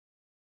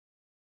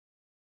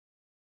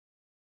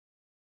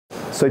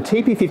So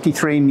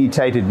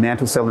TP53-mutated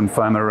mantle cell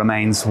lymphoma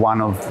remains one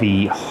of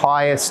the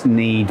highest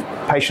need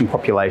patient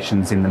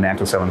populations in the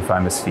mantle cell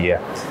lymphoma sphere.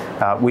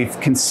 We've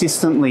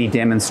consistently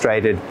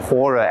demonstrated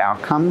poorer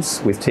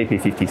outcomes with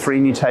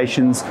TP53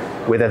 mutations,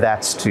 whether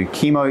that's to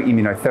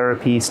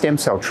chemoimmunotherapy, stem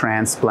cell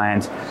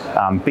transplant,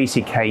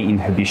 BTK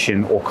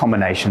inhibition, or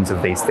combinations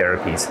of these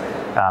therapies.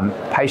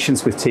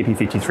 Patients with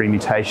TP53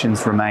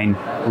 mutations remain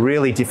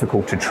really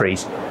difficult to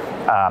treat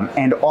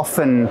and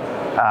often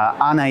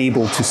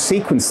unable to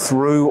sequence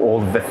through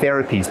all of the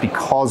therapies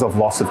because of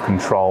loss of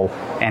control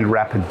and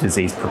rapid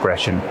disease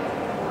progression.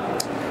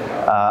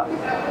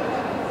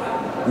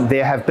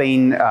 There have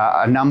been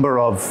a number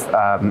of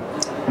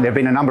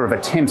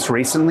attempts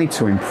recently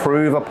to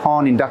improve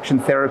upon induction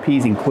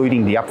therapies,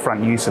 including the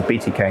upfront use of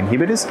BTK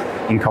inhibitors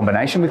in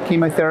combination with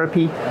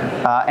chemotherapy.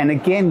 And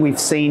again, we've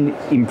seen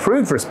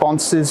improved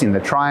responses in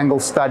the Triangle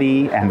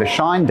study and the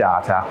SHINE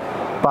data.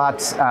 But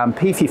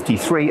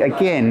P53,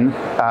 again,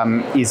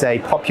 is a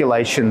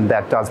population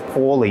that does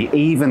poorly,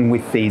 even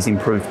with these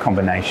improved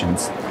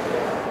combinations.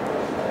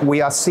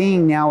 We are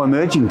seeing now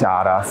emerging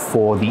data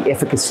for the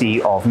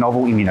efficacy of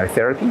novel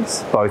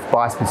immunotherapies, both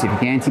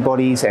bispecific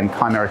antibodies and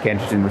chimeric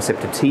antigen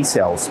receptor T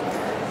cells.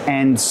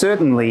 And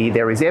certainly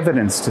there is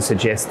evidence to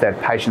suggest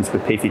that patients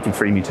with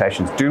P53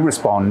 mutations do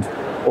respond,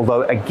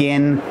 although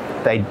again,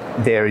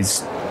 there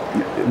is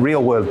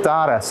real-world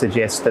data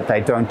suggests that they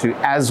don't do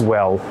as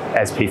well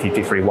as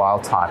P53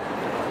 wild type.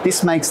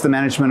 This makes the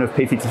management of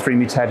P53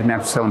 mutated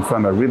mantle cell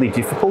lymphoma really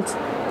difficult,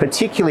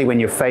 particularly when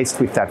you're faced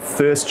with that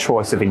first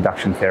choice of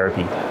induction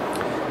therapy.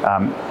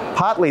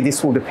 Partly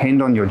this will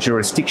depend on your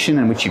jurisdiction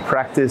in which you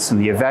practice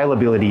and the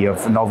availability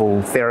of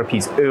novel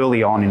therapies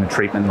early on in the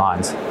treatment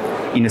lines.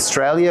 In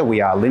Australia, we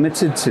are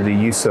limited to the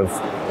use of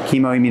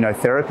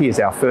chemoimmunotherapy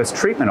as our first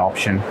treatment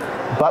option,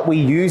 but we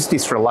use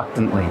this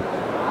reluctantly.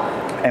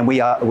 And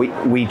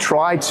we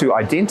try to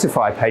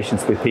identify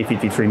patients with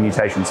P53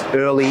 mutations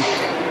early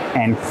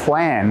and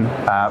plan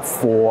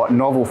for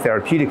novel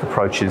therapeutic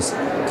approaches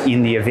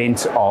in the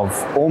event of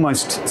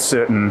almost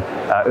certain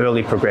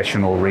early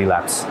progression or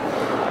relapse.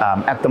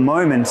 At the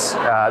moment,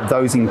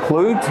 those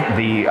include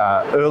the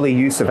early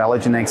use of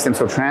allogeneic stem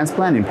cell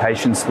transplant in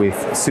patients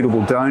with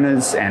suitable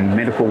donors and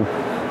medical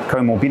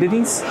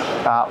comorbidities,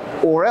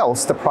 or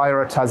else the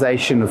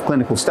prioritization of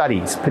clinical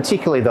studies,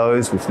 particularly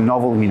those with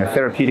novel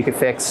immunotherapeutic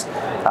effects,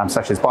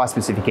 such as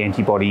bispecific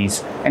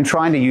antibodies, and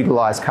trying to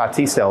utilize CAR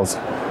T cells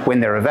when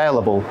they're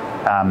available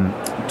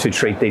to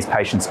treat these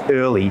patients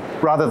early,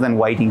 rather than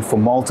waiting for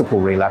multiple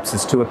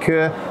relapses to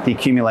occur, the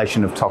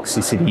accumulation of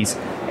toxicities,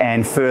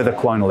 and further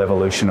clonal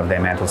evolution of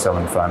their mantle cell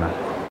lymphoma.